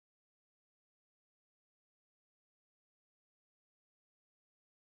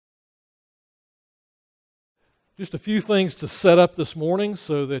Just a few things to set up this morning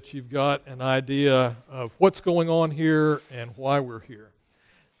so that you've got an idea of what's going on here and why we're here.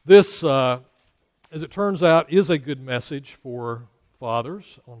 This, as it turns out, is a good message for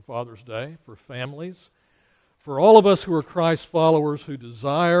fathers on Father's Day, for families, for all of us who are Christ followers who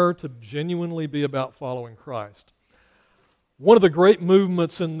desire to genuinely be about following Christ. One of the great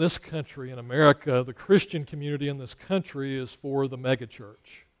movements in this country, in America, the Christian community in this country, is for the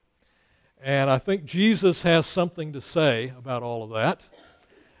megachurch. And I think Jesus has something to say about all of that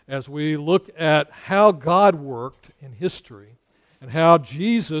as we look at how God worked in history and how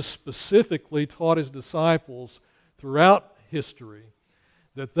Jesus specifically taught his disciples throughout history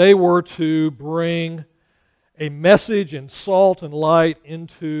that they were to bring a message and salt and light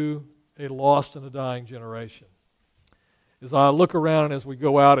into a lost and a dying generation. As I look around and as we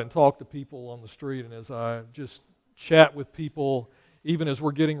go out and talk to people on the street and as I just chat with people, even as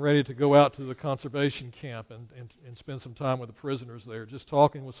we're getting ready to go out to the conservation camp and spend some time with the prisoners there, just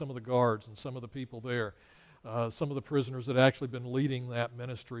talking with some of the guards and some of the people there, some of the prisoners that actually been leading that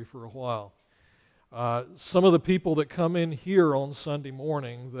ministry for a while. Some of the people that come in here on Sunday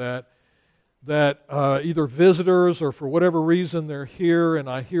morning that either visitors or for whatever reason they're here, and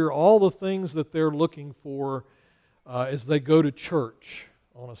I hear all the things that they're looking for as they go to church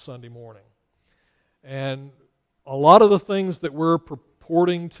on a Sunday morning. And a lot of the things that we're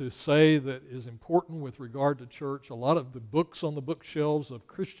purporting to say that is important with regard to church, a lot of the books on the bookshelves of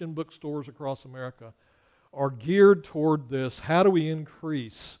Christian bookstores across America are geared toward this. How do we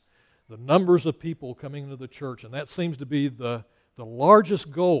increase the numbers of people coming into the church? And that seems to be the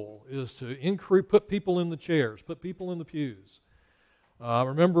largest goal, is to put people in the chairs, put people in the pews. I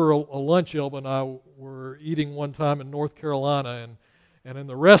remember a lunch Elba and I were eating one time in North Carolina, and in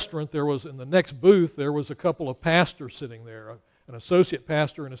the restaurant, in the next booth, there was a couple of pastors sitting there, an associate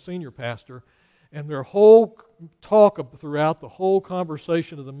pastor and a senior pastor, and their whole talk throughout the whole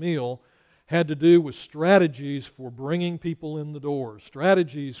conversation of the meal had to do with strategies for bringing people in the doors,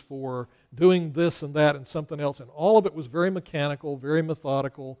 strategies for doing this and that and something else, and all of it was very mechanical, very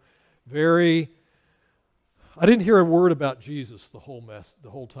methodical, I didn't hear a word about Jesus the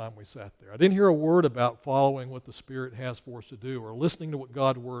whole time we sat there. I didn't hear a word about following what the Spirit has for us to do or listening to what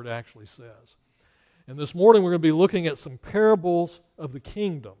God's Word actually says. And this morning we're going to be looking at some parables of the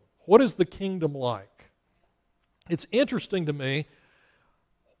kingdom. What is the kingdom like? It's interesting to me,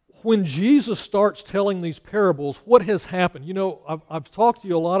 when Jesus starts telling these parables, what has happened? You know, I've talked to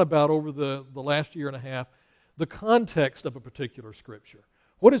you a lot about over the last year and a half, the context of a particular scripture.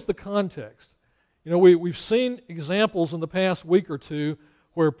 What is the context? You know, we've seen examples in the past week or two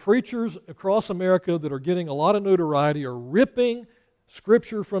where preachers across America that are getting a lot of notoriety are ripping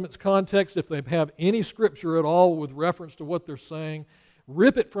Scripture from its context, if they have any Scripture at all with reference to what they're saying,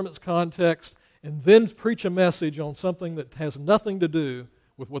 rip it from its context, and then preach a message on something that has nothing to do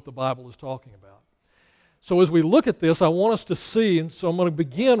with what the Bible is talking about. So as we look at this, I want us to see, and so I'm going to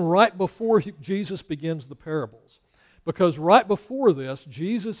begin right before Jesus begins the parables. Because right before this,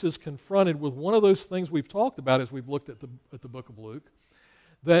 Jesus is confronted with one of those things we've talked about as we've looked at the book of Luke,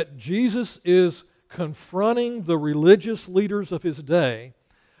 that Jesus is confronting the religious leaders of his day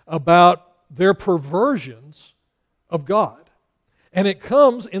about their perversions of God. And it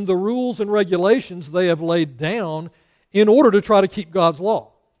comes in the rules and regulations they have laid down in order to try to keep God's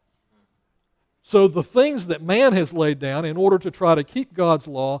law. So the things that man has laid down in order to try to keep God's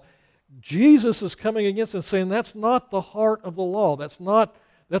law, Jesus is coming against and saying that's not the heart of the law. That's not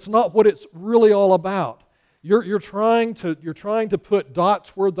what it's really all about. You're trying to put dots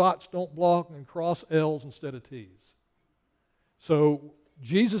where dots don't belong and cross L's instead of T's. So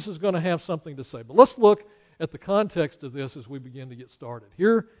Jesus is going to have something to say. But let's look at the context of this as we begin to get started.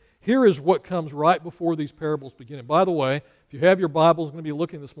 Here is what comes right before these parables begin. And by the way, if you have your Bibles, we're going to be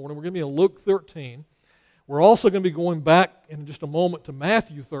looking this morning. We're going to be in Luke 13. We're also going to be going back in just a moment to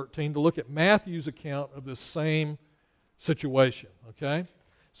Matthew 13 to look at Matthew's account of this same situation. Okay?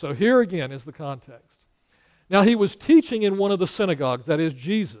 So here again is the context. Now he was teaching in one of the synagogues, that is,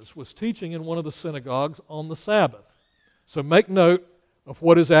 Jesus was teaching in one of the synagogues on the Sabbath. So make note of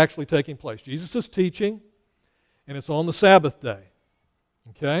what is actually taking place. Jesus is teaching, and it's on the Sabbath day.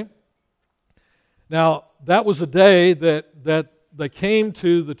 Okay? Now, that was a day that they came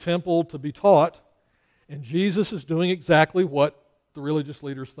to the temple to be taught. And Jesus is doing exactly what the religious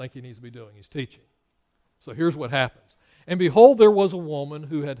leaders think he needs to be doing. He's teaching. So here's what happens. And behold, there was a woman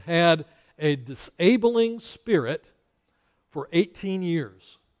who had had a disabling spirit for 18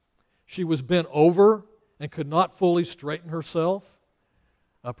 years. She was bent over and could not fully straighten herself.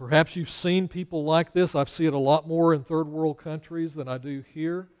 Perhaps you've seen people like this. I see it a lot more in third world countries than I do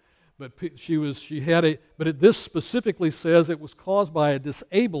here. but this specifically says it was caused by a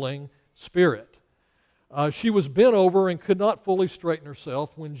disabling spirit. She was bent over and could not fully straighten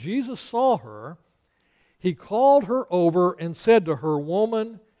herself. When Jesus saw her, he called her over and said to her,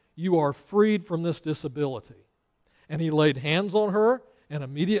 "Woman, you are freed from this disability." And he laid hands on her, and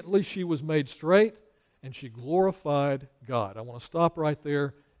immediately she was made straight, and she glorified God. I want to stop right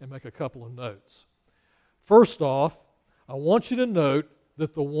there and make a couple of notes. First off, I want you to note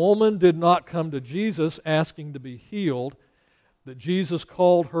that the woman did not come to Jesus asking to be healed, that Jesus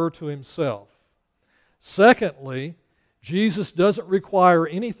called her to himself. Secondly, Jesus doesn't require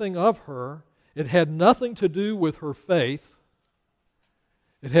anything of her. It had nothing to do with her faith.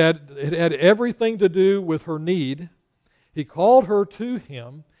 It had everything to do with her need. He called her to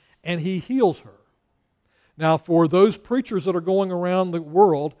him, and he heals her. Now, for those preachers that are going around the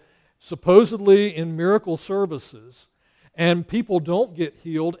world, supposedly in miracle services, and people don't get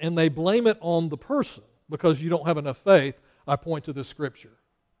healed, and they blame it on the person because you don't have enough faith, I point to this scripture.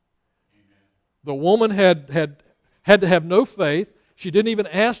 Amen. The woman had to have no faith. She didn't even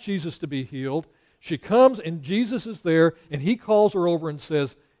ask Jesus to be healed. She comes, and Jesus is there, and he calls her over and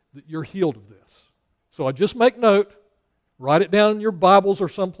says, "You're healed of this." So I just make note, write it down in your Bibles or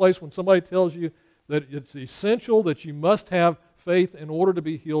someplace when somebody tells you that it's essential that you must have faith in order to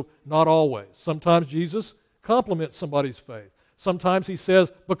be healed. Not always. Sometimes Jesus compliments somebody's faith. Sometimes he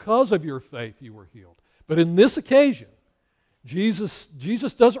says, "Because of your faith you were healed." But in this occasion, Jesus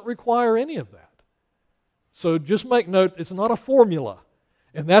doesn't require any of that. So just make note, it's not a formula.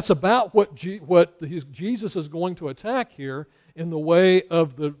 And that's about what Jesus is going to attack here in the way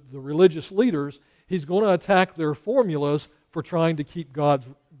of the religious leaders. He's going to attack their formulas for trying to keep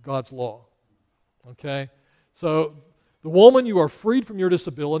God's law. Okay? So the woman, you are freed from your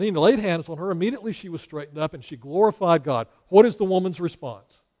disability, and he laid hands on her. Immediately she was straightened up, and she glorified God. What is the woman's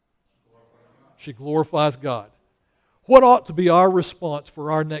response? She glorifies God. What ought to be our response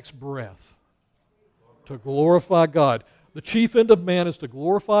for our next breath? To glorify God. The chief end of man is to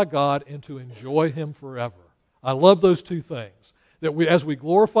glorify God and to enjoy him forever. I love those two things. That as we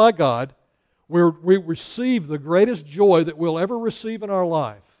glorify God, we receive the greatest joy that we'll ever receive in our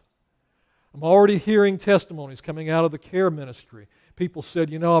life. I'm already hearing testimonies coming out of the care ministry. People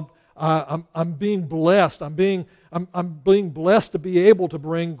said, I'm being blessed. I'm being blessed to be able to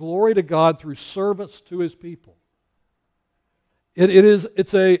bring glory to God through service to His people.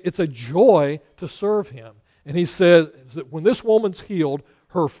 It's a joy to serve Him. And he says that when this woman's healed,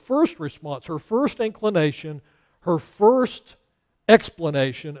 her first response, her first inclination, her first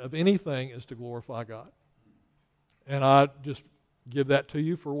explanation of anything is to glorify God. And I just give that to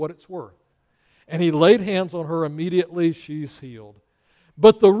you for what it's worth. And he laid hands on her. Immediately she's healed.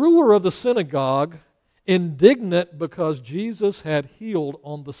 But the ruler of the synagogue, indignant because Jesus had healed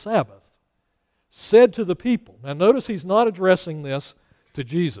on the Sabbath, said to the people, now notice he's not addressing this to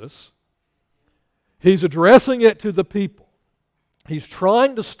Jesus. He's addressing it to the people. He's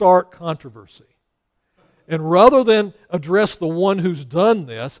trying to start controversy. And rather than address the one who's done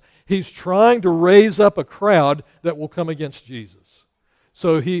this, he's trying to raise up a crowd that will come against Jesus.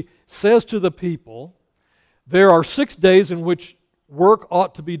 So he says to the people, there are 6 days in which work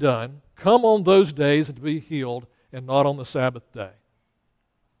ought to be done. Come on those days and be healed, and not on the Sabbath day.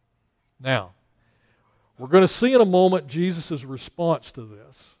 Now, we're going to see in a moment Jesus' response to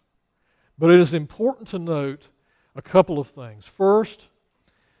this. But it is important to note a couple of things. First,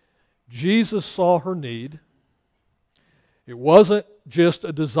 Jesus saw her need. It wasn't just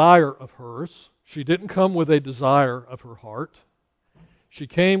a desire of hers. She didn't come with a desire of her heart. She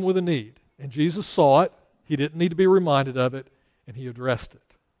came with a need. And Jesus saw it. He didn't need to be reminded of it, and He addressed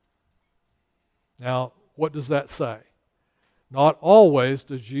it. Now, what does that say? Not always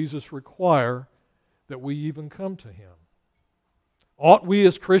does Jesus require that we even come to Him. Ought we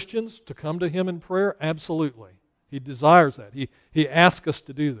as Christians to come to Him in prayer? Absolutely. He desires that. He asks us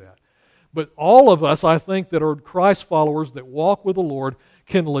to do that. But all of us, I think, that are Christ followers that walk with the Lord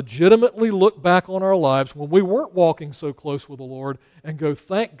can legitimately look back on our lives when we weren't walking so close with the Lord and go,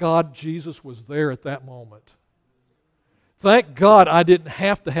 thank God Jesus was there at that moment. Thank God I didn't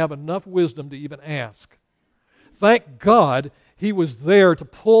have to have enough wisdom to even ask. Thank God He was there to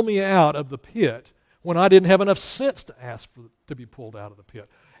pull me out of the pit when I didn't have enough sense to ask to be pulled out of the pit.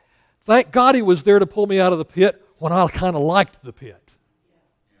 Thank God He was there to pull me out of the pit when I kind of liked the pit.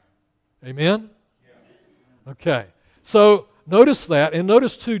 Amen? Okay. So notice that, and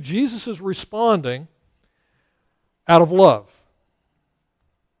notice too, Jesus is responding out of love.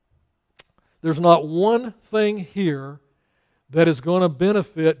 There's not one thing here that is going to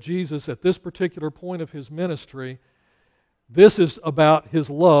benefit Jesus at this particular point of His ministry This is about his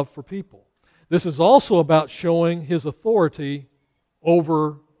love for people. This is also about showing his authority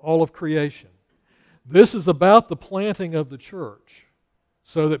over all of creation. This is about the planting of the church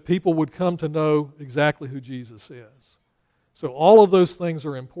so that people would come to know exactly who Jesus is. So all of those things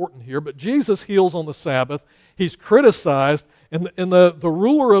are important here. But Jesus heals on the Sabbath. He's criticized, and the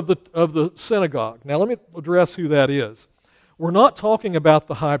ruler of the synagogue. Now let me address who that is. We're not talking about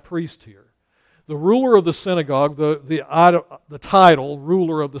the high priest here. The ruler of the synagogue, the title,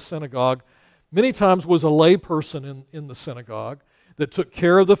 ruler of the synagogue, many times was a layperson in the synagogue that took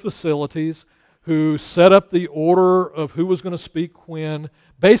care of the facilities, who set up the order of who was going to speak when,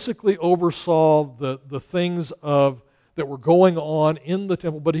 basically oversaw the things that were going on in the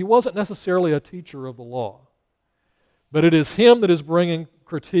temple, but he wasn't necessarily a teacher of the law. But it is him that is bringing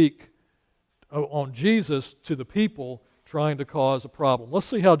critique on Jesus to the people trying to cause a problem. Let's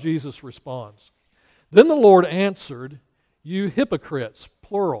see how Jesus responds. Then the Lord answered, "You hypocrites,"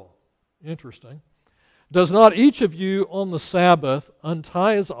 plural. Interesting. "Does not each of you on the Sabbath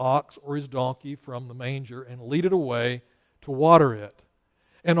untie his ox or his donkey from the manger and lead it away to water it?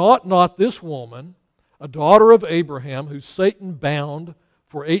 And ought not this woman, a daughter of Abraham, whom Satan bound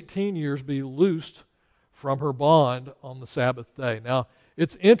for 18 years, be loosed from her bond on the Sabbath day?" Now,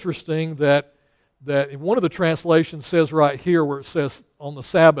 it's interesting that in one of the translations says right here where it says on the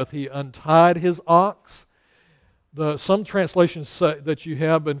Sabbath he untied his ox. Some translations say, that you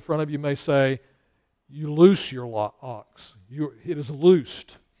have in front of you may say, you loose your ox. It is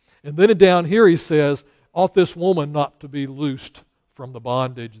loosed. And then down here he says, ought this woman not to be loosed from the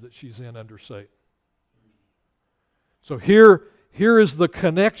bondage that she's in under Satan? So here is the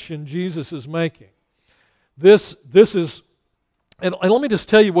connection Jesus is making. This is, and let me just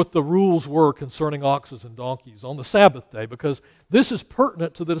tell you what the rules were concerning oxes and donkeys on the Sabbath day, because this is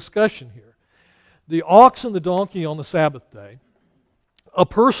pertinent to the discussion here. The ox and the donkey on the Sabbath day, a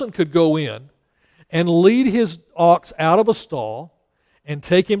person could go in and lead his ox out of a stall and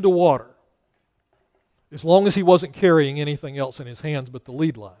take him to water, as long as he wasn't carrying anything else in his hands but the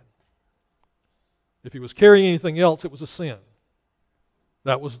lead line. If he was carrying anything else, it was a sin.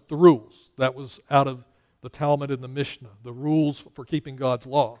 That was the rules. That was out of the Talmud and the Mishnah, the rules for keeping God's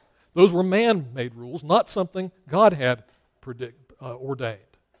law. Those were man-made rules, not something God had ordained.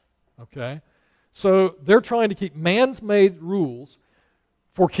 Okay? So they're trying to keep man-made rules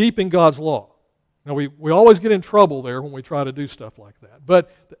for keeping God's law. Now we always get in trouble there when we try to do stuff like that.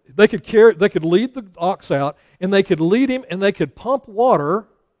 But they could lead the ox out, and they could lead him, and they could pump water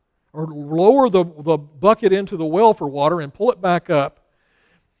or lower the bucket into the well for water and pull it back up.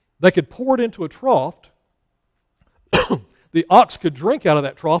 They could pour it into a trough. The ox could drink out of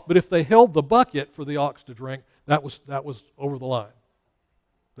that trough, but if they held the bucket for the ox to drink, that was over the line.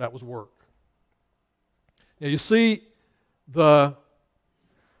 That was work. Now you see the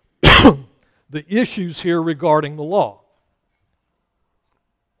issues here regarding the law.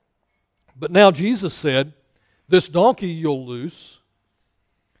 But now Jesus said, this donkey you'll loose,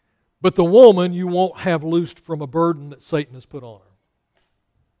 but the woman you won't have loosed from a burden that Satan has put on her.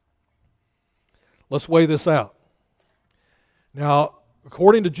 Let's weigh this out. Now,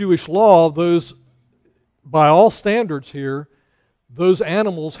 according to Jewish law, by all standards here, those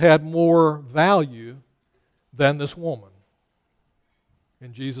animals had more value than this woman.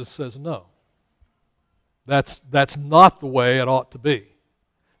 And Jesus says no. That's not the way it ought to be.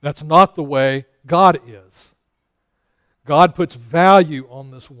 That's not the way God is. God puts value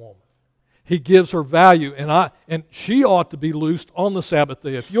on this woman. He gives her value, and she ought to be loosed on the Sabbath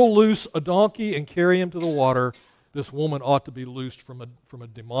day. If you'll loose a donkey and carry him to the water, this woman ought to be loosed from a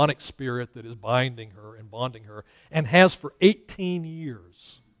demonic spirit that is binding her and bonding her, and has for 18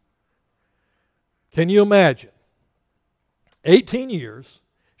 years. Can you imagine? 18 years,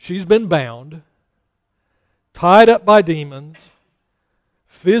 she's been bound, tied up by demons,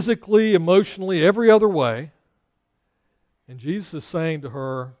 physically, emotionally, every other way, and Jesus is saying to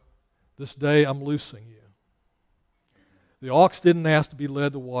her, this day I'm loosing you. The ox didn't ask to be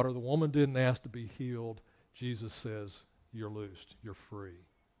led to water. The woman didn't ask to be healed. Jesus says, you're loosed. You're free.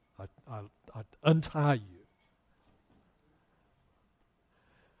 I untie you.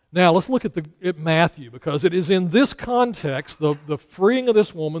 Now, let's look at Matthew, because it is in this context, the freeing of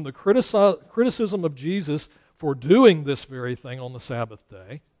this woman, the criticism of Jesus for doing this very thing on the Sabbath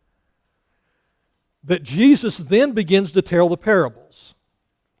day, that Jesus then begins to tell the parables.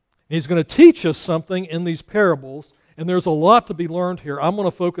 He's going to teach us something in these parables, and there's a lot to be learned here. I'm going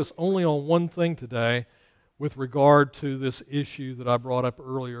to focus only on one thing today with regard to this issue that I brought up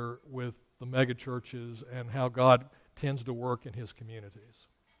earlier with the megachurches and how God tends to work in His communities.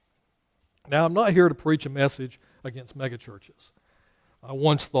 Now, I'm not here to preach a message against megachurches. I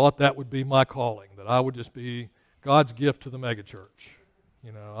once thought that would be my calling, that I would just be God's gift to the megachurch.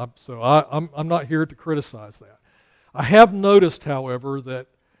 I'm not here to criticize that. I have noticed, however, that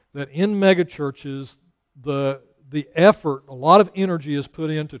in megachurches, the effort, a lot of energy is put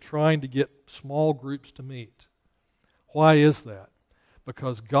into trying to get small groups to meet. Why is that?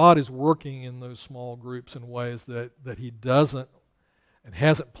 Because God is working in those small groups in ways that He doesn't and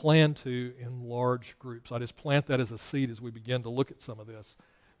hasn't planned to in large groups. I just plant that as a seed as we begin to look at some of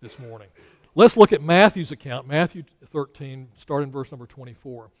this morning. Let's look at Matthew's account, Matthew 13, starting in verse number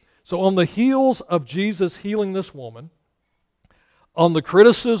 24. So on the heels of Jesus healing this woman, on the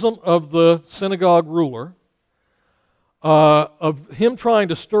criticism of the synagogue ruler, of him trying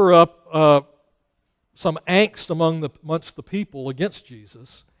to stir up some angst amongst the people against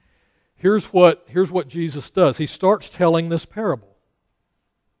Jesus, here's what Jesus does. He starts telling this parable.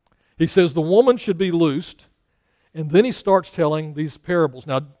 He says the woman should be loosed, and then he starts telling these parables.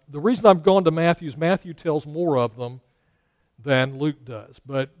 Now, the reason I've gone to Matthew is Matthew tells more of them than Luke does,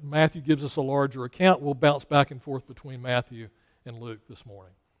 but Matthew gives us a larger account. We'll bounce back and forth between Matthew and Luke this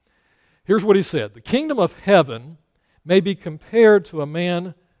morning. Here's what he said. The kingdom of heaven may be compared to a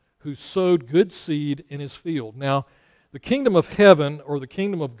man who sowed good seed in his field. Now, the kingdom of heaven or the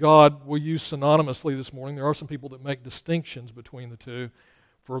kingdom of God we'll use synonymously this morning. There are some people that make distinctions between the two.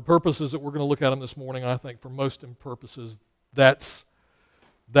 For purposes that we're going to look at them this morning, I think for most purposes, that's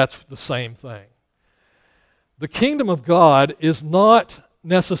the same thing. The kingdom of God is not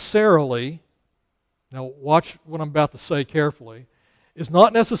necessarily, now watch what I'm about to say carefully, is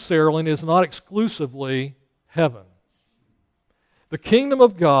not necessarily and is not exclusively heaven. The kingdom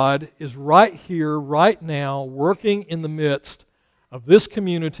of God is right here, right now, working in the midst of this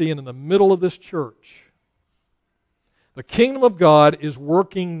community and in the middle of this church. The kingdom of God is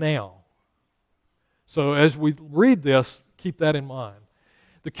working now. So as we read this, keep that in mind.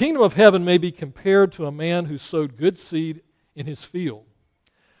 The kingdom of heaven may be compared to a man who sowed good seed in his field.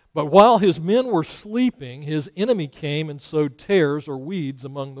 But while his men were sleeping, his enemy came and sowed tares or weeds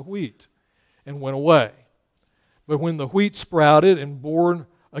among the wheat and went away. But when the wheat sprouted and bore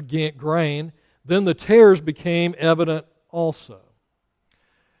again grain, then the tares became evident also.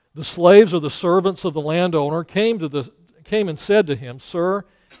 The slaves or the servants of the landowner came and said to him, "Sir,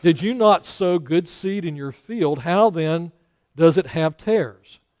 did you not sow good seed in your field? How then does it have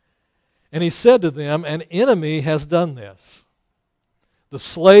tares?" And he said to them, "An enemy has done this." The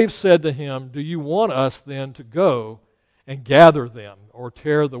slaves said to him, "Do you want us then to go and gather them or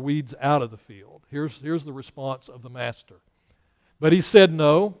tear the weeds out of the field?" Here's the response of the master. But he said,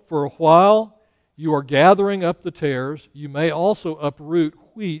 "No, for a while you are gathering up the tares, you may also uproot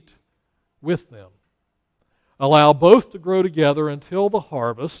wheat with them. Allow both to grow together until the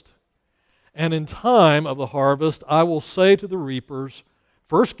harvest, and in time of the harvest I will say to the reapers,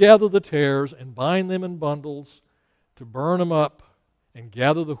 first gather the tares and bind them in bundles to burn them up, and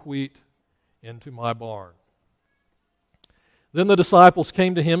gather the wheat into my barn." Then the disciples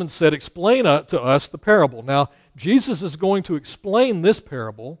came to him and said, "Explain to us the parable." Now, Jesus is going to explain this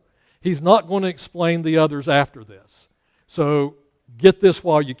parable. He's not going to explain the others after this. So get this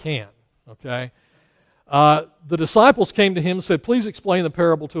while you can, okay? The disciples came to him and said, "Please explain the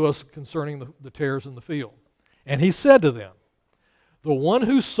parable to us concerning the tares in the field." And he said to them, "The one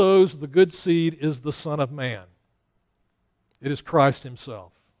who sows the good seed is the Son of Man. It is Christ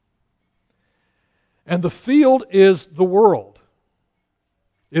himself. And the field is the world.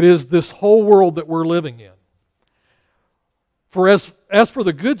 It is this whole world that we're living in. For as for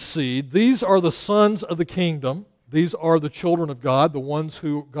the good seed, these are the sons of the kingdom. These are the children of God, the ones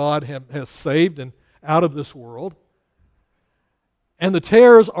who God has saved and out of this world. And the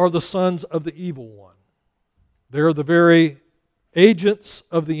tares are the sons of the evil one. They're the very agents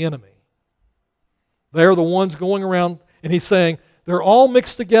of the enemy. They're the ones going around, and he's saying, they're all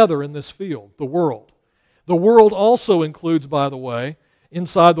mixed together in this field, the world. The world also includes, by the way,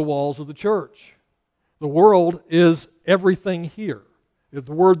 inside the walls of the church. The world is everything here.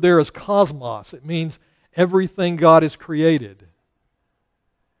 The word there is cosmos. It means everything God has created.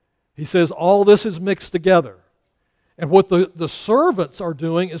 He says all this is mixed together. And what the servants are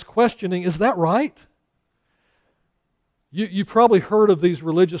doing is questioning, is that right? You've probably heard of these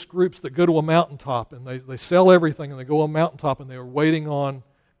religious groups that go to a mountaintop and they sell everything and they go to a mountaintop and they're waiting on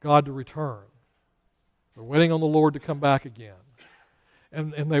God to return. They're waiting on the Lord to come back again.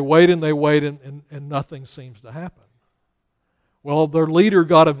 And they wait and nothing seems to happen. Well, their leader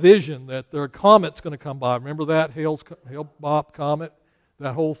got a vision that their comet's going to come by. Remember that Hale-Bopp comet,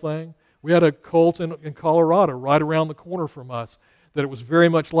 that whole thing? We had a cult in Colorado right around the corner from us that it was very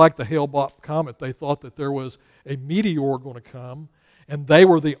much like the Hale-Bopp comet. They thought that there was a meteor going to come, and they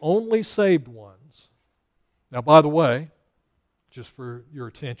were the only saved ones. Now, by the way, just for your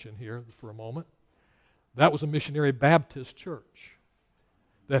attention here for a moment, that was a missionary Baptist church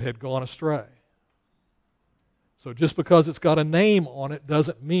that had gone astray. So just because it's got a name on it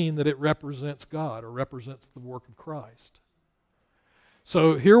doesn't mean that it represents God or represents the work of Christ.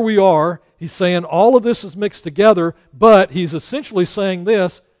 So here we are. He's saying all of this is mixed together, but he's essentially saying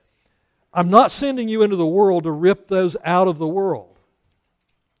this: I'm not sending you into the world to rip those out of the world.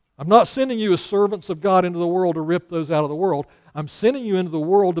 I'm not sending you as servants of God into the world to rip those out of the world. I'm sending you into the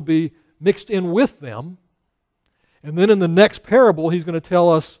world to be mixed in with them. And then in the next parable, he's going to tell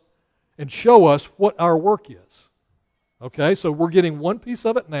us and show us what our work is. Okay, so we're getting one piece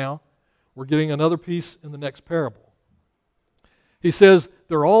of it now. We're getting another piece in the next parable. He says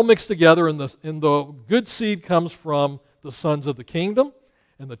they're all mixed together, and the good seed comes from the sons of the kingdom,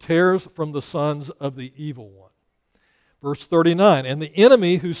 and the tares from the sons of the evil one. Verse 39, and the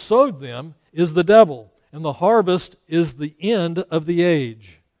enemy who sowed them is the devil, and the harvest is the end of the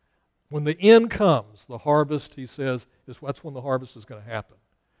age. When the end comes, the harvest, he says, that's when the harvest is going to happen.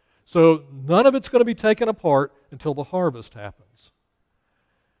 So none of it's going to be taken apart until the harvest happens.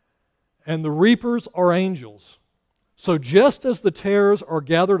 And the reapers are angels. So just as the tares are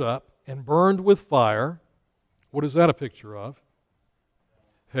gathered up and burned with fire, what is that a picture of?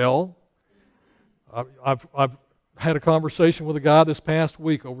 Hell. I've had a conversation with a guy this past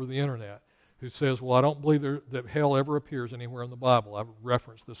week over the internet who says, well, I don't believe that hell ever appears anywhere in the Bible. I've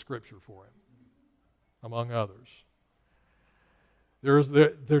referenced this scripture for him, among others.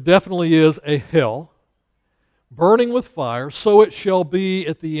 There definitely is a hell, burning with fire, so it shall be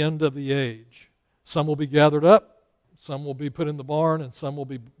at the end of the age. Some will be gathered up, some will be put in the barn, and some will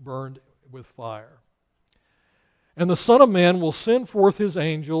be burned with fire. And the Son of Man will send forth his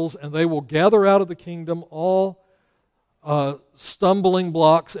angels, and they will gather out of the kingdom all stumbling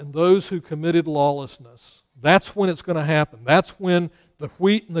blocks and those who committed lawlessness. That's when it's going to happen. That's when the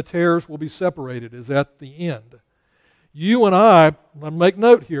wheat and the tares will be separated, is at the end. You and I make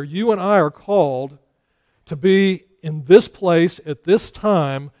note here, you and I are called to be in this place at this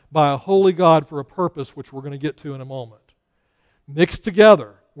time by a holy God for a purpose, which we're going to get to in a moment. Mixed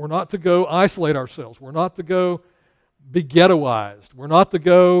together. We're not to go isolate ourselves. We're not to go be ghettoized. We're not to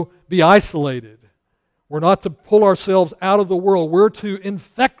go be isolated. We're not to pull ourselves out of the world. We're to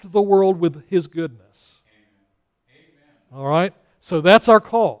infect the world with His goodness. Amen. All right? So that's our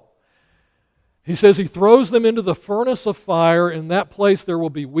call. He says He throws them into the furnace of fire. In that place there will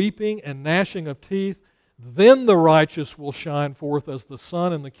be weeping and gnashing of teeth. Then the righteous will shine forth as the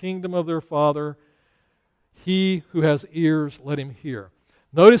sun in the kingdom of their Father. He who has ears, let him hear.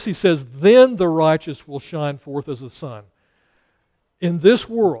 Notice he says, then the righteous will shine forth as the sun. In this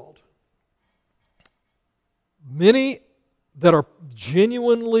world, many that are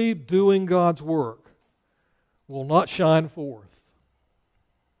genuinely doing God's work will not shine forth.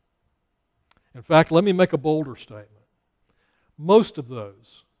 In fact, let me make a bolder statement. Most of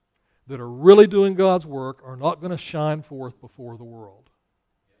those that are really doing God's work are not going to shine forth before the world.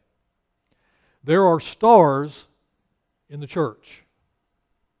 There are stars in the church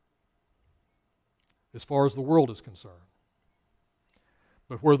as far as the world is concerned.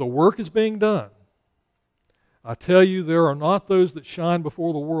 But where the work is being done, I tell you, there are not those that shine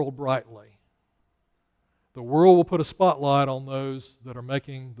before the world brightly. The world will put a spotlight on those that are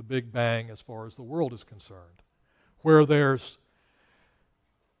making the big bang as far as the world is concerned. Where there's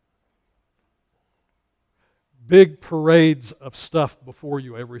big parades of stuff before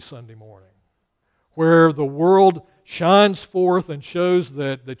you every Sunday morning. Where the world shines forth and shows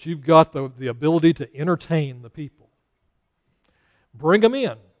that you've got the ability to entertain the people. Bring them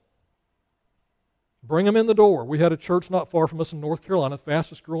in. Bring them in the door. We had a church not far from us in North Carolina, the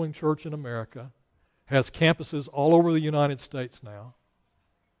fastest growing church in America. Has campuses all over the United States now.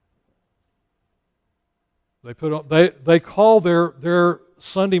 They call their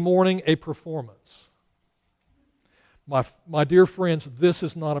Sunday morning a performance. My dear friends, this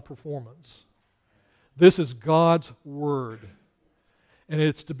is not a performance. This is God's Word. And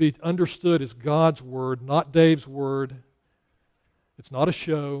it's to be understood as God's Word, not Dave's Word. It's not a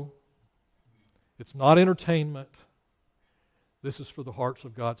show. It's not entertainment. This is for the hearts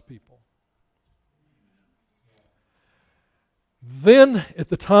of God's people. Then, at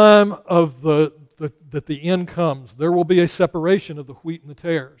the time of that the end comes, there will be a separation of the wheat and the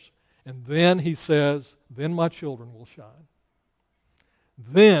tares. And then, he says, then my children will shine.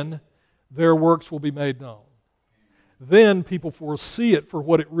 Then their works will be made known. Then people foresee it for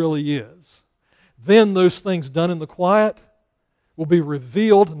what it really is. Then those things done in the quiet, will be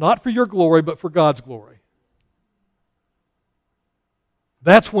revealed not for your glory, but for God's glory.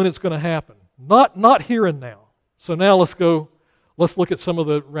 That's when it's going to happen. Not here and now. So now let's look at some of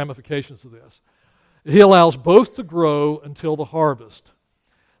the ramifications of this. He allows both to grow until the harvest.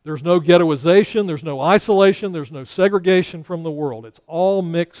 There's no ghettoization, there's no isolation, there's no segregation from the world. It's all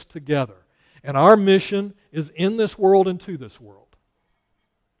mixed together. And our mission is in this world and to this world.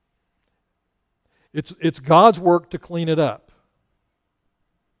 It's God's work to clean it up.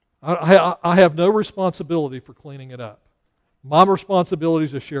 I have no responsibility for cleaning it up. My responsibility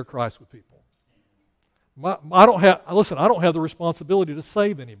is to share Christ with people. I don't have the responsibility to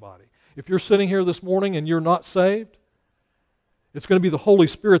save anybody. If you're sitting here this morning and you're not saved, it's going to be the Holy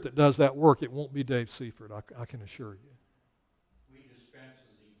Spirit that does that work. It won't be Dave Seifert, I can assure you. We dispense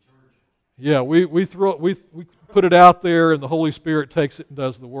the detergent. Yeah, we put it out there and the Holy Spirit takes it and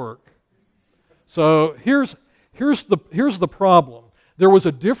does the work. So here's the problem. There was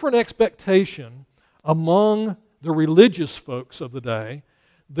a different expectation among the religious folks of the day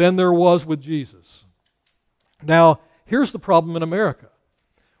than there was with Jesus. Now, here's the problem in America.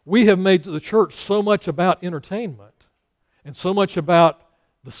 We have made the church so much about entertainment and so much about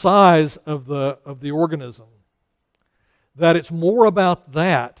the size of the organism that it's more about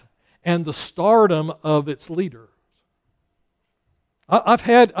that and the stardom of its leader. I've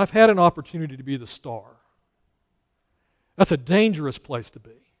had an opportunity to be the star. That's a dangerous place to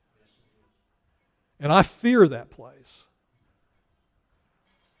be. And I fear that place.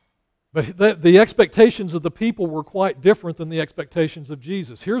 But the expectations of the people were quite different than the expectations of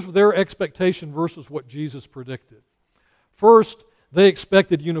Jesus. Here's their expectation versus what Jesus predicted. First, they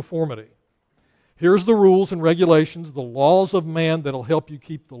expected uniformity. Here's the rules and regulations, the laws of man that'll help you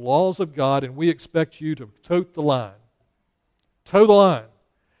keep the laws of God, and we expect you to tote the line. Toe the line.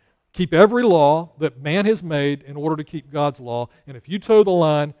 Keep every law that man has made in order to keep God's law, and if you toe the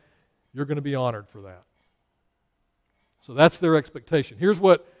line, you're going to be honored for that. So that's their expectation. Here's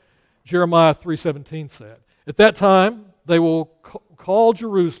what Jeremiah 3:17 said. At that time, they will call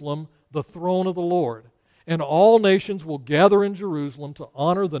Jerusalem the throne of the Lord, and all nations will gather in Jerusalem to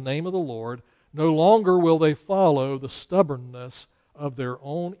honor the name of the Lord. No longer will they follow the stubbornness of their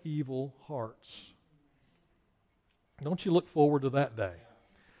own evil hearts. Don't you look forward to that day?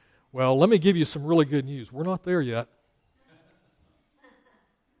 Well, let me give you some really good news. We're not there yet.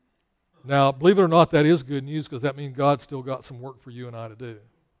 Now, believe it or not, that is good news because that means God's still got some work for you and I to do.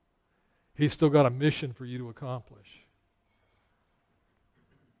 He's still got a mission for you to accomplish.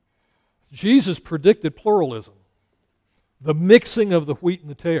 Jesus predicted pluralism, the mixing of the wheat and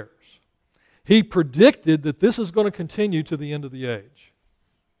the tares. He predicted that this is going to continue to the end of the age.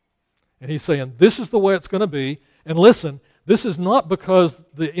 And he's saying, this is the way it's going to be. And listen, this is not because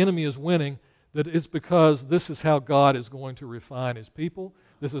the enemy is winning, that it's because this is how God is going to refine His people.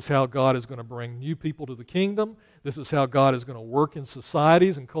 This is how God is going to bring new people to the kingdom. This is how God is going to work in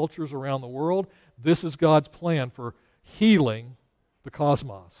societies and cultures around the world. This is God's plan for healing the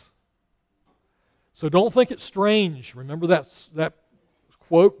cosmos. So don't think it's strange. Remember that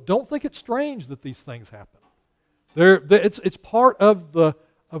quote? Don't think it's strange that these things happen. It's part of the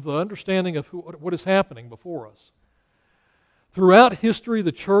understanding of what is happening before us. Throughout history,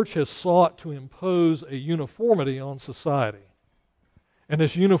 the church has sought to impose a uniformity on society. And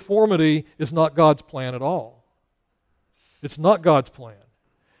this uniformity is not God's plan at all. It's not God's plan.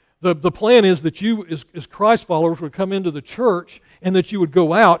 The plan is that you, as Christ followers, would come into the church and that you would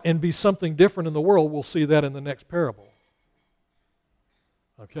go out and be something different in the world. We'll see that in the next parable.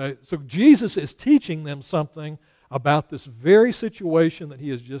 Okay? So Jesus is teaching them something about this very situation that He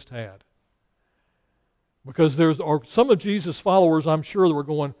has just had. Because there are some of Jesus' followers, I'm sure, that were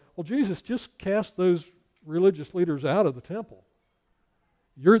going, well, Jesus, just cast those religious leaders out of the temple.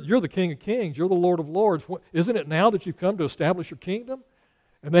 You're the King of Kings. You're the Lord of Lords. Isn't it now that you've come to establish your kingdom?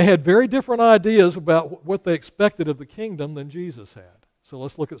 And they had very different ideas about what they expected of the kingdom than Jesus had. So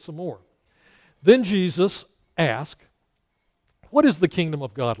let's look at some more. Then Jesus asked, what is the kingdom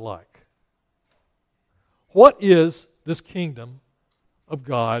of God like? What is this kingdom of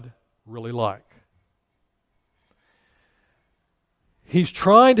God really like? He's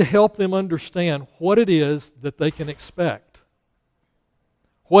trying to help them understand what it is that they can expect.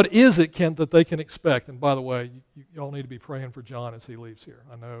 What is it that they can expect? And by the way, you all need to be praying for John as he leaves here.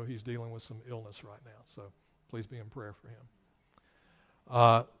 I know he's dealing with some illness right now, so please be in prayer for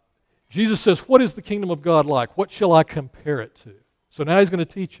him. Jesus says, what is the kingdom of God like? What shall I compare it to? So now He's going to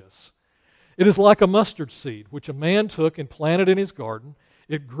teach us. It is like a mustard seed, which a man took and planted in his garden.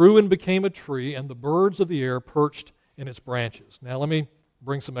 It grew and became a tree, and the birds of the air perched in its branches. Now let me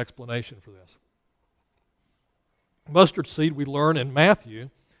bring some explanation for this. Mustard seed, we learn in Matthew,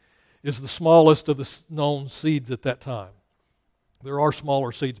 is the smallest of the known seeds at that time. There are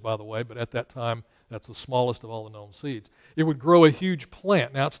smaller seeds, by the way, but at that time, that's the smallest of all the known seeds. It would grow a huge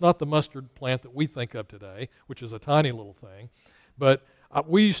plant. Now, it's not the mustard plant that we think of today, which is a tiny little thing, but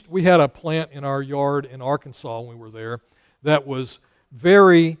we had a plant in our yard in Arkansas when we were there that was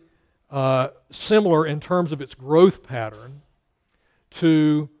very similar in terms of its growth pattern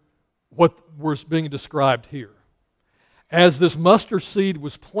to what was being described here. As this mustard seed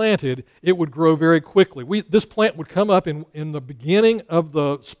was planted, it would grow very quickly. This plant would come up in the beginning of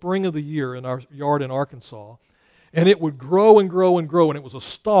the spring of the year in our yard in Arkansas, and it would grow and grow and grow, and it was a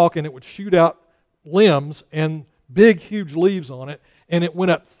stalk, and it would shoot out limbs and big, huge leaves on it, and it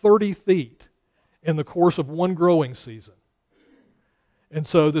went up 30 feet in the course of one growing season. And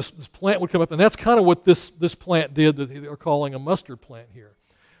so this plant would come up, and that's kind of what this plant did that they're calling a mustard plant here,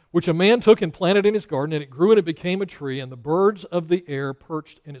 which a man took and planted in his garden, and it grew and it became a tree, and the birds of the air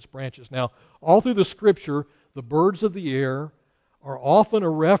perched in its branches. Now, all through the Scripture, the birds of the air are often a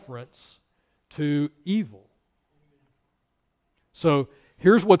reference to evil. So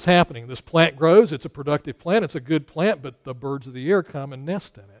here's what's happening. This plant grows. It's a productive plant. It's a good plant, but the birds of the air come and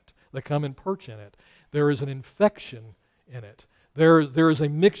nest in it. They come and perch in it. There is an infection in it. There is a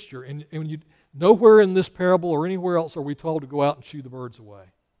mixture. And nowhere in this parable or anywhere else are we told to go out and shoo the birds away.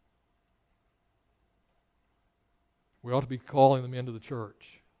 We ought to be calling them into the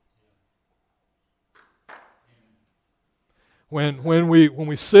church. When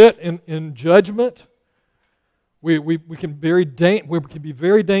we sit in judgment, we can be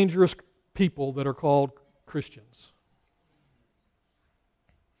very dangerous people that are called Christians.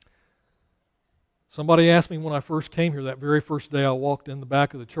 Somebody asked me when I first came here, that very first day I walked in the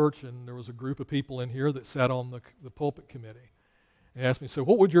back of the church, and there was a group of people in here that sat on the pulpit committee. They asked me, so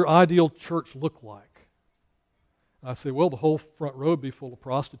what would your ideal church look like? I said, well, the whole front row would be full of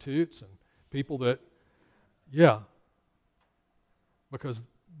prostitutes and people that, yeah. Because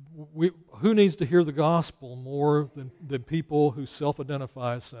who needs to hear the gospel more than people who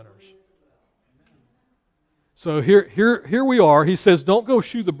self-identify as sinners? So here we are. He says, don't go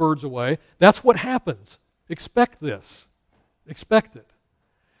shoo the birds away. That's what happens. Expect this. Expect it.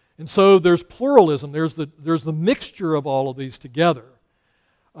 And so there's pluralism. There's the mixture of all of these together.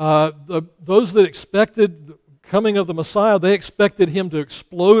 Those that expected the coming of the Messiah, they expected him to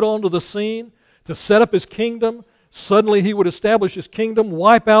explode onto the scene, to set up his kingdom. Suddenly he would establish his kingdom,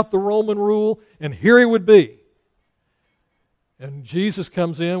 wipe out the Roman rule, and here he would be. And Jesus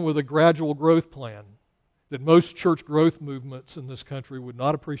comes in with a gradual growth plan that most church growth movements in this country would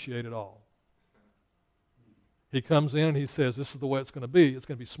not appreciate at all. He comes in and he says, this is the way it's going to be. It's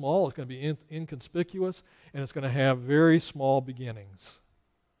going to be small, it's going to be inconspicuous, and it's going to have very small beginnings.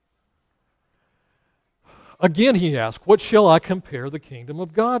 Again, he asks, what shall I compare the kingdom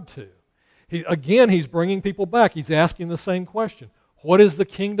of God to? He's bringing people back. He's asking the same question. What is the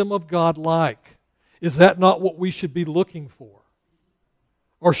kingdom of God like? Is that not what we should be looking for?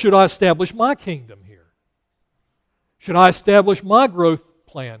 Or should I establish my kingdom here? Should I establish my growth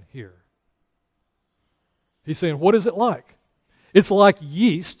plan here? He's saying, what is it like? It's like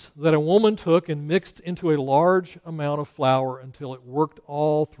yeast that a woman took and mixed into a large amount of flour until it worked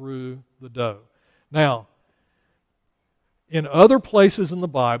all through the dough. Now, in other places in the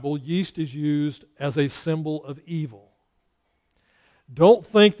Bible, yeast is used as a symbol of evil. Don't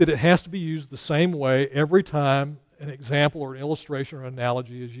think that it has to be used the same way every time an example or an illustration or an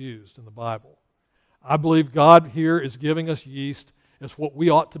analogy is used in the Bible. I believe God here is giving us yeast as what we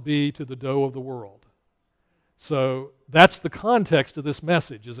ought to be to the dough of the world. So that's the context of this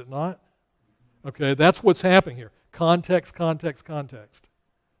message, is it not? Okay, that's what's happening here. Context, context, context.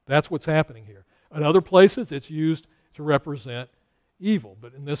 That's what's happening here. In other places, it's used to represent evil,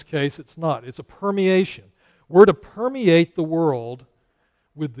 but in this case, it's not. It's a permeation. We're to permeate the world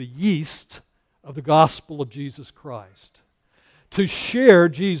with the yeast of the gospel of Jesus Christ, to share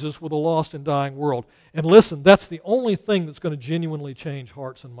Jesus with a lost and dying world. And listen, that's the only thing that's going to genuinely change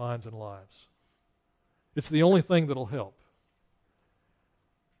hearts and minds and lives. It's the only thing that'll help.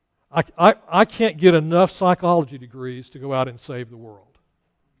 I can't get enough psychology degrees to go out and save the world.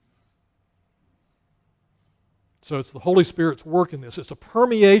 So it's the Holy Spirit's work in this. It's a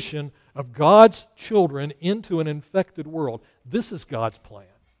permeation of God's children into an infected world. This is God's plan.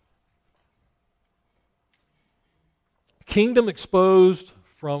 Kingdom exposed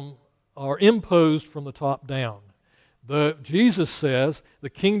from, or imposed from the top down. Jesus says the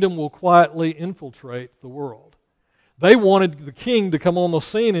kingdom will quietly infiltrate the world. They wanted the king to come on the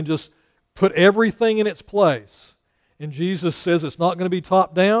scene and just put everything in its place. And Jesus says it's not going to be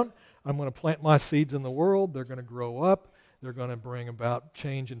top down. I'm going to plant my seeds in the world. They're going to grow up. They're going to bring about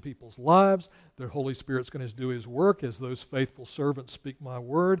change in people's lives. The Holy Spirit's going to do His work as those faithful servants speak my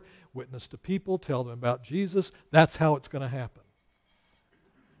word, witness to people, tell them about Jesus. That's how it's going to happen.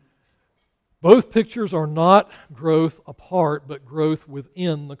 Both pictures are not growth apart, but growth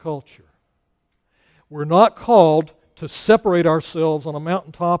within the culture. We're not called to separate ourselves on a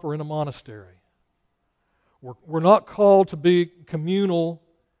mountaintop or in a monastery. We're not called to be communal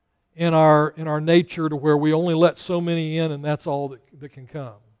in our nature to where we only let so many in and that's all that can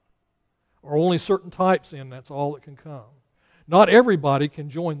come. Or only certain types in, that's all that can come. Not everybody can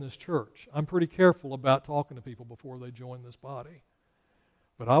join this church. I'm pretty careful about talking to people before they join this body.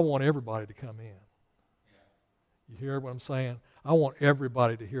 But I want everybody to come in. You hear what I'm saying? I want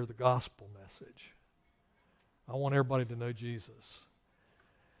everybody to hear the gospel message. I want everybody to know Jesus.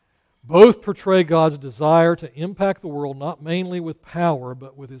 Both portray God's desire to impact the world not mainly with power,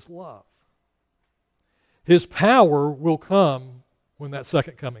 but with His love. His power will come when that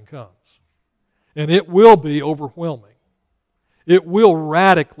second coming comes. And it will be overwhelming. It will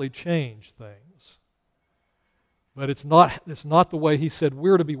radically change things. But it's not the way He said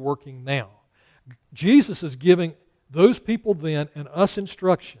we're to be working now. Jesus is giving those people then and us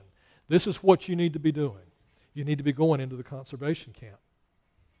instruction. This is what you need to be doing. You need to be going into the conservation camp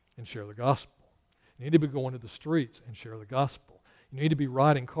and share the gospel. You need to be going to the streets and share the gospel. You need to be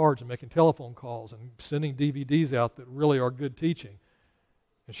writing cards and making telephone calls and sending DVDs out that really are good teaching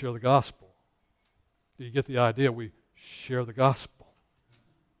and share the gospel. Do you get the idea? We share the gospel.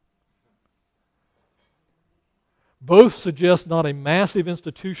 Both suggest not a massive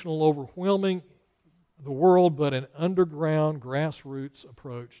institutional overwhelming the world, but an underground, grassroots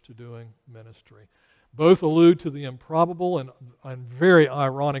approach to doing ministry. Both allude to the improbable and very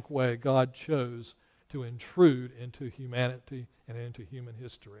ironic way God chose to intrude into humanity and into human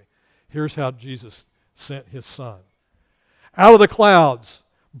history. Here's how Jesus sent His Son. Out of the clouds,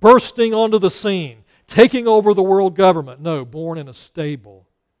 bursting onto the scene, taking over the world government. No, born in a stable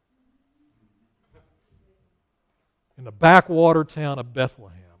in the backwater town of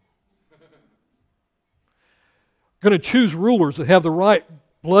Bethlehem. Going to choose rulers that have the right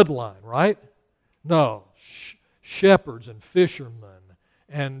bloodline, right? No, shepherds and fishermen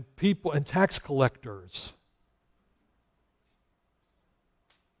and people and tax collectors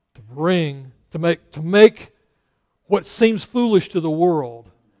to make what seems foolish to the world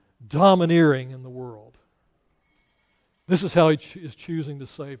domineering in the world. This is how He is choosing to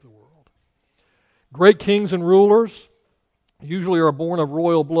save the world. Great kings and rulers usually are born of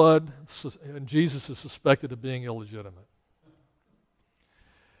royal blood, and Jesus is suspected of being illegitimate.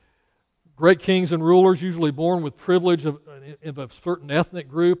 Great kings and rulers usually born with privilege of a certain ethnic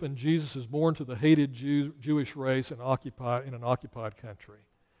group, and Jesus is born to the hated Jewish race in an occupied country.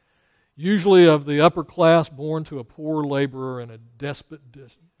 Usually of the upper class, born to a poor laborer in a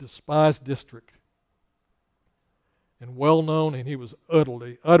despised district. And well known, and He was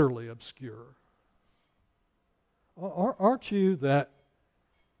utterly obscure. Aren't you that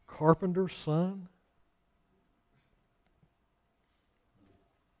carpenter's son?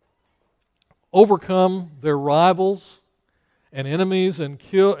 Overcome their rivals and enemies and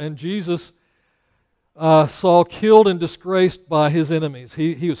Jesus saw killed and disgraced by His enemies.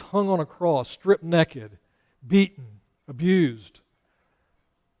 He was hung on a cross, stripped naked, beaten, abused,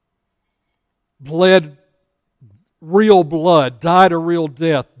 bled real blood, died a real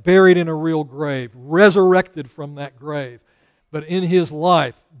death, buried in a real grave, resurrected from that grave, but in His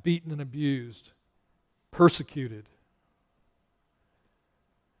life, beaten and abused, persecuted.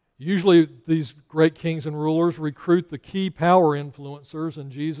 Usually these great kings and rulers recruit the key power influencers,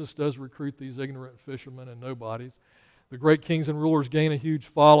 and Jesus does recruit these ignorant fishermen and nobodies. The great kings and rulers gain a huge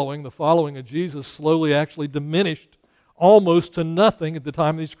following. The following of Jesus slowly actually diminished almost to nothing at the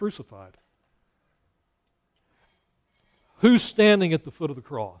time He's crucified. Who's standing at the foot of the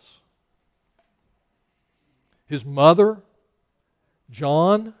cross? His mother?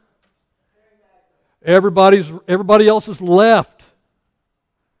 John? Everybody else is left.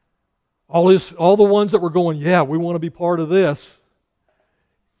 All the ones that were going, yeah, we want to be part of this.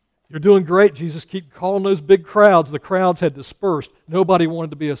 You're doing great, Jesus. Keep calling those big crowds. The crowds had dispersed. Nobody wanted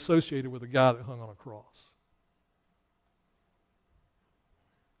to be associated with a guy that hung on a cross.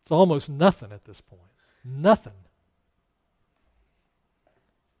 It's almost nothing at this point. Nothing.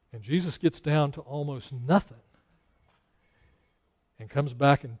 And Jesus gets down to almost nothing and comes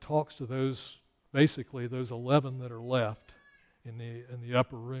back and talks to those 11 that are left in the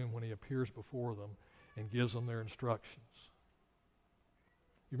upper room when He appears before them and gives them their instructions.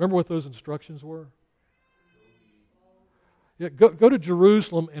 You remember what those instructions were? Yeah, go to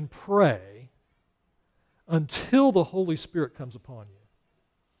Jerusalem and pray until the Holy Spirit comes upon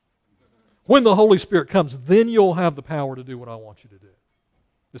you. When the Holy Spirit comes, then you'll have the power to do what I want you to do.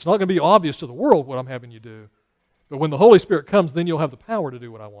 It's not going to be obvious to the world what I'm having you do, but when the Holy Spirit comes, then you'll have the power to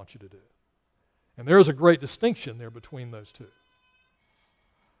do what I want you to do. And there is a great distinction there between those two.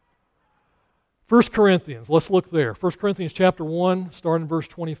 1 Corinthians, let's look there. 1 Corinthians chapter 1, starting in verse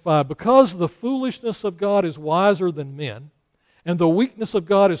 25. Because the foolishness of God is wiser than men, and the weakness of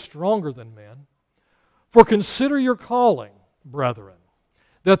God is stronger than men, for consider your calling, brethren,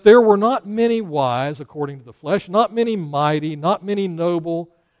 that there were not many wise according to the flesh, not many mighty, not many noble,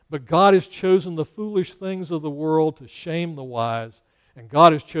 but God has chosen the foolish things of the world to shame the wise, and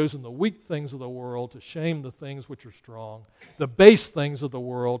God has chosen the weak things of the world to shame the things which are strong, the base things of the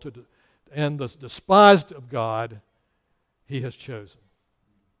world and the despised of God He has chosen.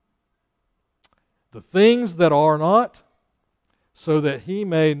 The things that are not, so that He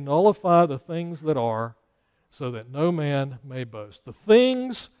may nullify the things that are, so that no man may boast. The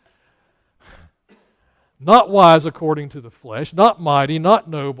things not wise according to the flesh, not mighty, not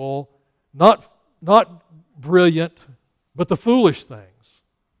noble, not brilliant, but the foolish things.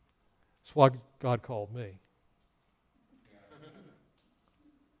 That's why God called me.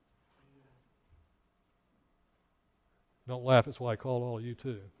 Don't laugh, it's why I called all of you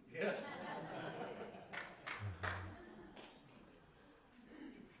too.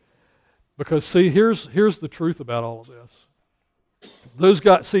 Because see, here's the truth about all of this. Those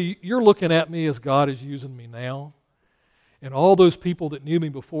guys, see, you're looking at me as God is using me now. And all those people that knew me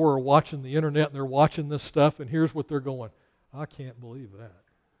before are watching the internet and they're watching this stuff, and here's what they're going, I can't believe that.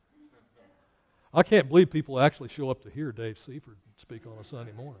 I can't believe people actually show up to hear Dave Seifert speak on a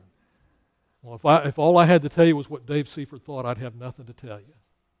Sunday morning. Well, if all I had to tell you was what Dave Seifert thought, I'd have nothing to tell you.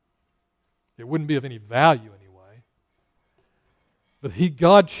 It wouldn't be of any value anyway. But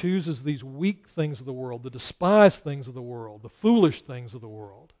God chooses these weak things of the world, the despised things of the world, the foolish things of the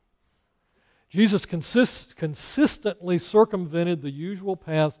world. Jesus consistently circumvented the usual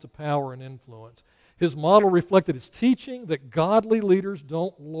paths to power and influence. His model reflected his teaching that godly leaders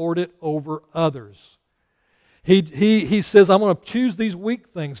don't lord it over others. He says, I'm going to choose these weak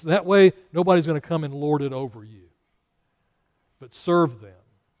things. That way, nobody's going to come and lord it over you. But serve them.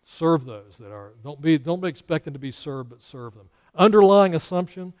 Serve those that are. Don't be expecting to be served, but serve them. Underlying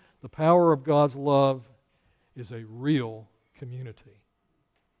assumption, the power of God's love is a real community.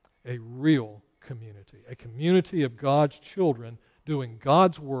 A real community. A community of God's children doing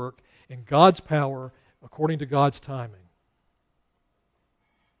God's work in God's power according to God's timing.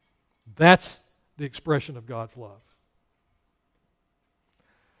 That's the expression of God's love.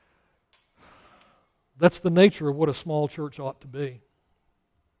 That's the nature of what a small church ought to be.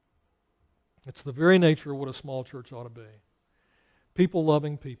 It's the very nature of what a small church ought to be. People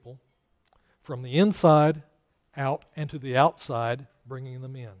loving people, from the inside out and to the outside, bringing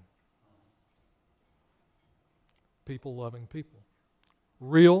them in. People loving people.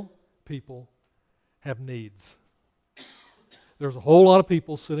 Real people have needs. There's a whole lot of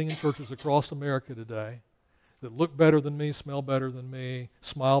people sitting in churches across America today that look better than me, smell better than me,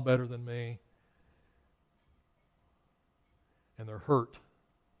 smile better than me, and they're hurt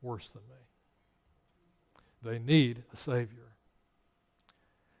worse than me. They need a Savior.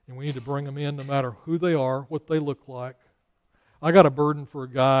 And we need to bring them in no matter who they are, what they look like. I got a burden for a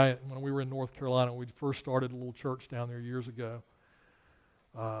guy when we were in North Carolina. We first started a little church down there years ago.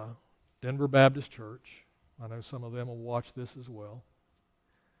 Denver Baptist Church. I know some of them will watch this as well.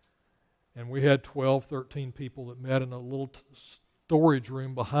 And we had 12, 13 people that met in a little storage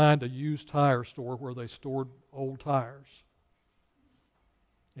room behind a used tire store where they stored old tires.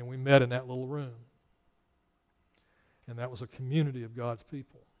 And we met in that little room. And that was a community of God's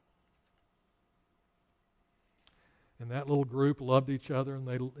people. And that little group loved each other, and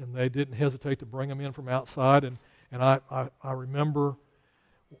they didn't hesitate to bring them in from outside. And I remember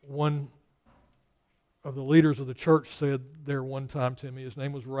one of the leaders of the church said there one time to me, his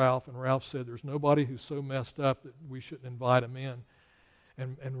name was Ralph, and Ralph said, there's nobody who's so messed up that we shouldn't invite him in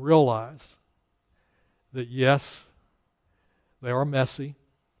and realize that yes, they are messy.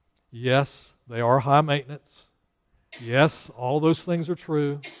 Yes, they are high maintenance. Yes, all those things are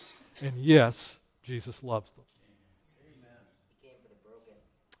true. And yes, Jesus loves them.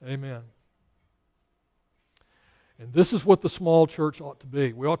 Amen. And this is what the small church ought to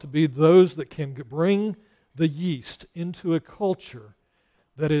be. We ought to be those that can bring the yeast into a culture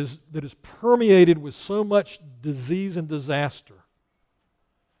that is permeated with so much disease and disaster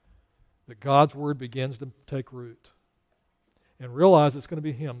that God's Word begins to take root. And realize it's going to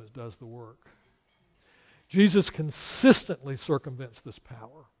be Him that does the work. Jesus consistently circumvents this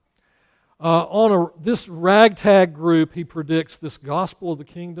power. This ragtag group, he predicts this gospel of the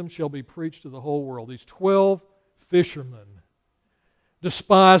kingdom shall be preached to the whole world. These 12 fishermen,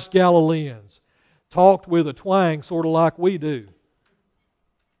 despised Galileans, talked with a twang sort of like we do.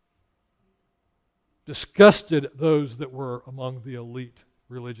 Disgusted those that were among the elite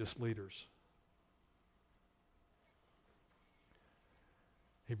religious leaders.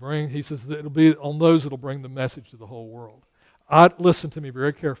 He says that it'll be on those that'll bring the message to the whole world. Listen to me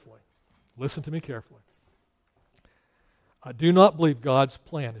very carefully. Listen to me carefully. I do not believe God's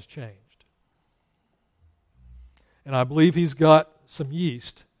plan has changed. And I believe He's got some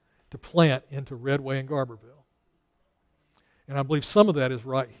yeast to plant into Redway and Garberville. And I believe some of that is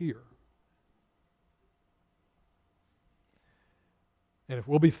right here. And if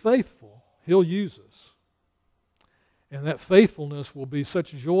we'll be faithful, He'll use us. And that faithfulness will be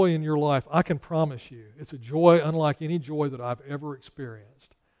such joy in your life. I can promise you, it's a joy unlike any joy that I've ever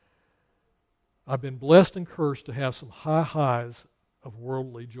experienced. I've been blessed and cursed to have some high highs of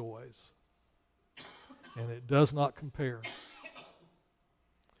worldly joys. And it does not compare.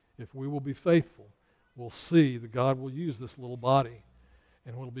 If we will be faithful, we'll see that God will use this little body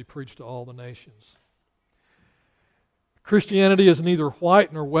and it will be preached to all the nations. Christianity is neither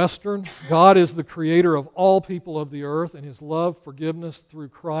white nor Western. God is the creator of all people of the earth, and His love, forgiveness through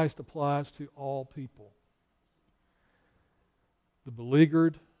Christ applies to all people. The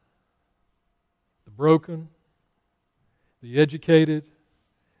beleaguered, the broken, the educated,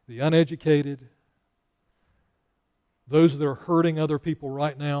 the uneducated, those that are hurting other people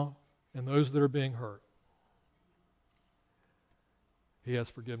right now, and those that are being hurt. He has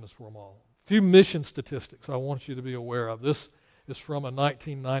forgiveness for them all. A few mission statistics I want you to be aware of. This is from a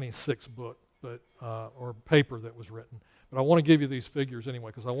 1996 book or paper that was written. But I want to give you these figures anyway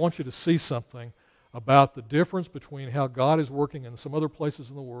because I want you to see something about the difference between how God is working in some other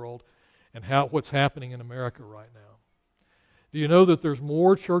places in the world and what's happening in America right now. Do you know that there's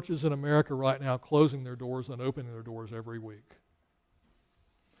more churches in America right now closing their doors than opening their doors every week?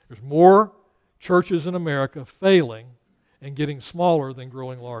 There's more churches in America failing and getting smaller than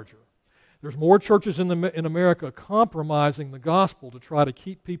growing larger. There's more churches in America compromising the gospel to try to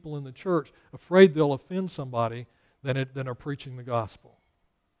keep people in the church, afraid they'll offend somebody, than are preaching the gospel.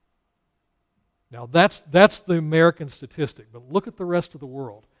 Now that's the American statistic, but look at the rest of the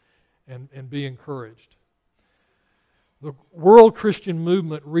world and be encouraged. The world Christian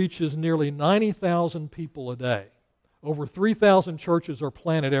movement reaches nearly 90,000 people a day. Over 3,000 churches are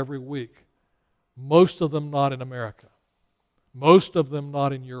planted every week, most of them not in America, most of them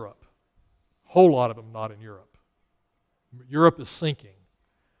not in Europe. Whole lot of them not in Europe. Europe is sinking.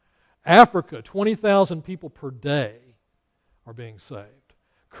 Africa, 20,000 people per day are being saved.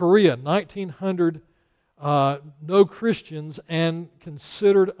 Korea, 1,900 no Christians and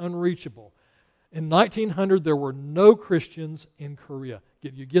considered unreachable. In 1900, there were no Christians in Korea.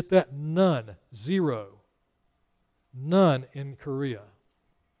 You get that? None. Zero. None in Korea.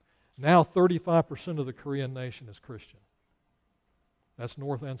 Now 35% of the Korean nation is Christian. That's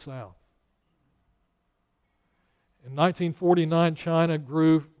north and south. In 1949, China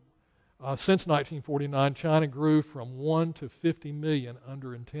grew, since 1949, China grew from 1 to 50 million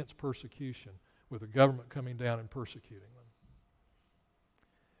under intense persecution, with the government coming down and persecuting them.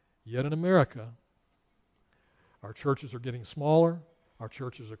 Yet in America, our churches are getting smaller, our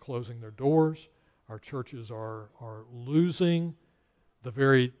churches are closing their doors, our churches are losing the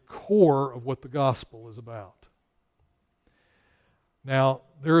very core of what the gospel is about. Now,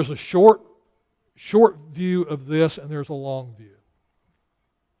 there is a short view of this, and there's a long view.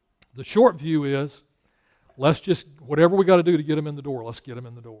 The short view is, whatever we got to do to get them in the door, let's get them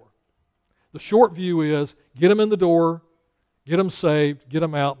in the door. The short view is, get them in the door, get them saved, get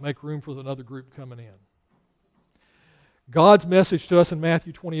them out, make room for another group coming in. God's message to us in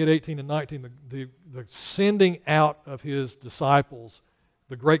Matthew 28, 18, and 19, the sending out of His disciples,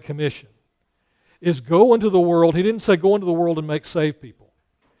 the Great Commission, is go into the world. He didn't say go into the world and make saved people.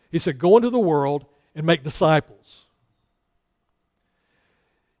 He said, go into the world and make disciples.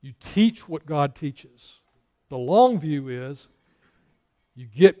 You teach what God teaches. The long view is you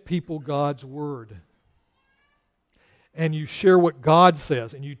get people God's Word. And you share what God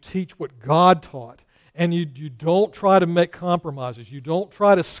says, and you teach what God taught. And you don't try to make compromises. You don't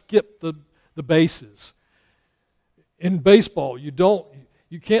try to skip the bases. In baseball, you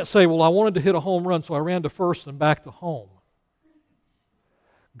can't say, well, I wanted to hit a home run, so I ran to first and back to home.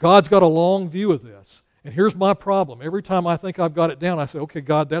 God's got a long view of this. And here's my problem. Every time I think I've got it down, I say, okay,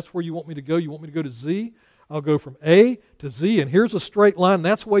 God, that's where you want me to go. You want me to go to Z? I'll go from A to Z, and here's a straight line.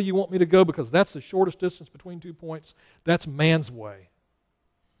 That's the way you want me to go because that's the shortest distance between 2 points. That's man's way.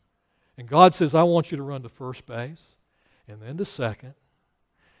 And God says, I want you to run to first base, and then to second,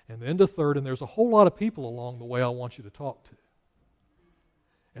 and then to third, and there's a whole lot of people along the way I want you to talk to.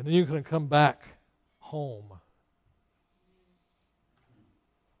 And then you're going to come back home.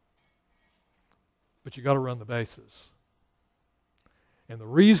 But you got to run the bases. And the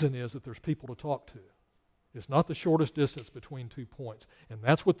reason is that there's people to talk to. It's not the shortest distance between 2 points. And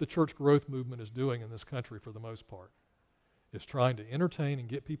that's what the church growth movement is doing in this country for the most part. Is trying to entertain and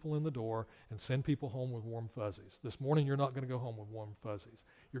get people in the door and send people home with warm fuzzies. This morning you're not going to go home with warm fuzzies.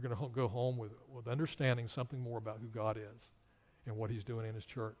 You're going to go home with understanding something more about who God is and what He's doing in His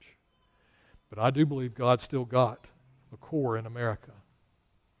church. But I do believe God's still got a core in America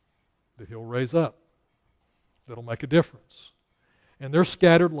that He'll raise up that'll make a difference. And they're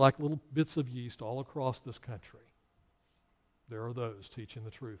scattered like little bits of yeast all across this country. There are those teaching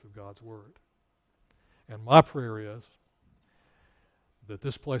the truth of God's Word. And my prayer is that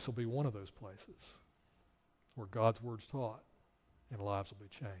this place will be one of those places where God's Word's taught and lives will be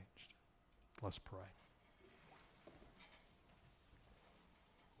changed. Let's pray.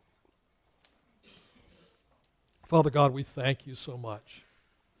 Father God, we thank you so much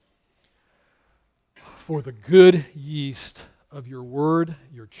for the good yeast of your Word.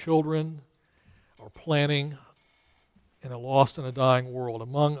 Your children are planting in a lost and a dying world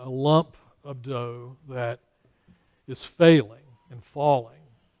among a lump of dough that is failing and falling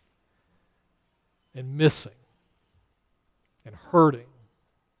and missing and hurting,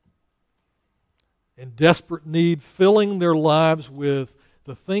 in desperate need, filling their lives with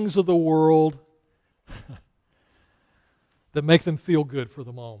the things of the world that make them feel good for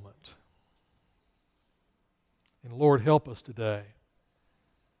the moment. And Lord, help us today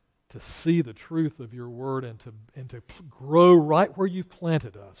to see the truth of your word and to grow right where you've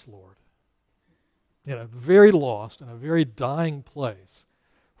planted us, Lord, in a very lost and a very dying place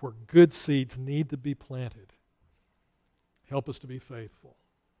where good seeds need to be planted. Help us to be faithful.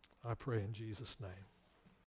 I pray in Jesus' name.